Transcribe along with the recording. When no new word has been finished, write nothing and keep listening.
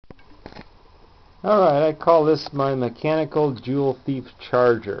Alright, I call this my mechanical Joule Thief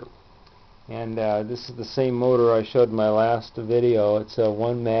charger. And this is the same motor I showed in my last video. It's a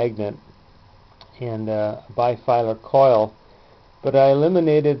one magnet and a bifilar coil. But I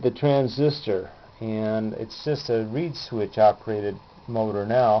eliminated the transistor, and it's just a reed switch operated motor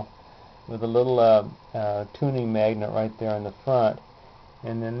now with a little tuning magnet right there in the front.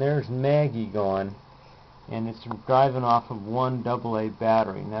 And then there's Maggie going. And it's driving off of one AA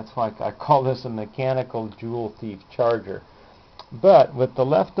battery, and that's why I call this a mechanical Joule Thief charger. But with the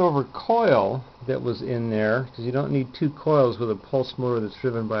leftover coil that was in there, because you don't need two coils with a pulse motor that's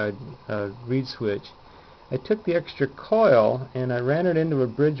driven by a reed switch, I took the extra coil and I ran it into a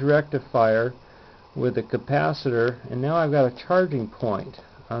bridge rectifier with a capacitor, and now I've got a charging point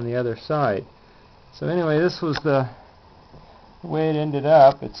on the other side. So anyway, this was the way it ended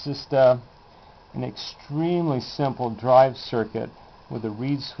up. It's just an extremely simple drive circuit with a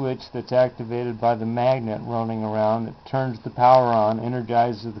reed switch that's activated by the magnet running around. It turns the power on,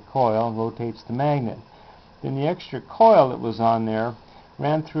 energizes the coil, and rotates the magnet. Then the extra coil that was on there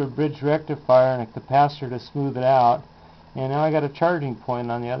ran through a bridge rectifier and a capacitor to smooth it out, and now I got a charging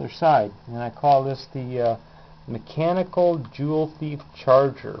point on the other side. And I call this the mechanical Joule Thief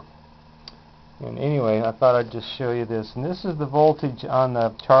charger. And anyway, I thought I'd just show you this. And this is the voltage on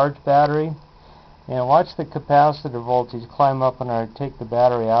the charge battery. And watch the capacitor voltage climb up when I take the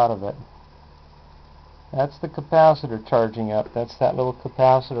battery out of it. That's the capacitor charging up. That's that little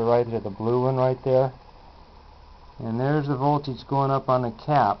capacitor right there, the blue one right there. And there's the voltage going up on the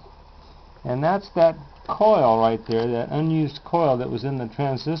cap. And that's that coil right there, that unused coil that was in the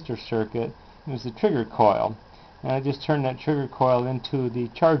transistor circuit. It was the trigger coil. And I just turned that trigger coil into the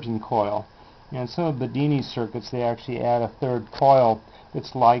charging coil. And some of Bedini's circuits, they actually add a third coil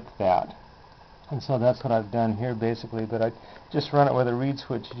that's like that. And so that's what I've done here basically, but I just run it with a reed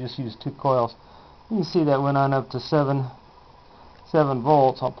switch. You just use two coils. You can see that went on up to 7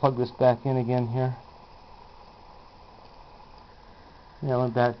 volts. I'll plug this back in again here. Yeah, I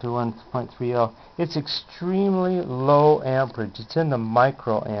went back to 1.30. It's extremely low amperage. It's in the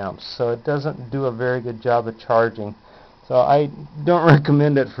microamps, so it doesn't do a very good job of charging. So I don't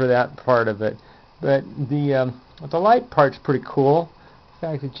recommend it for that part of it. But the light part's pretty cool. The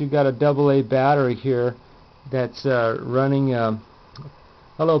fact that you've got a AA battery here that's running a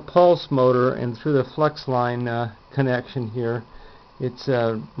low pulse motor, and through the flex line connection here, it's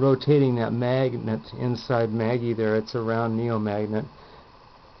rotating that magnet inside Maggie there. It's a round neomagnet.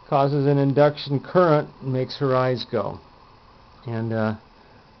 Causes an induction current, makes her eyes go. And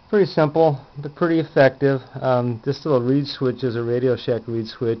pretty simple, but pretty effective. This little reed switch is a Radio Shack reed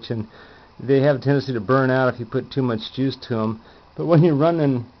switch, and they have a tendency to burn out if you put too much juice to them. But when you're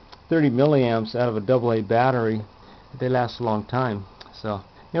running 30 milliamps out of a AA battery, they last a long time. So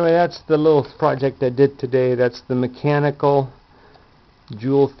anyway, that's the little project I did today. That's the mechanical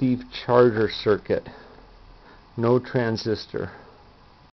Joule Thief charger circuit. No transistor.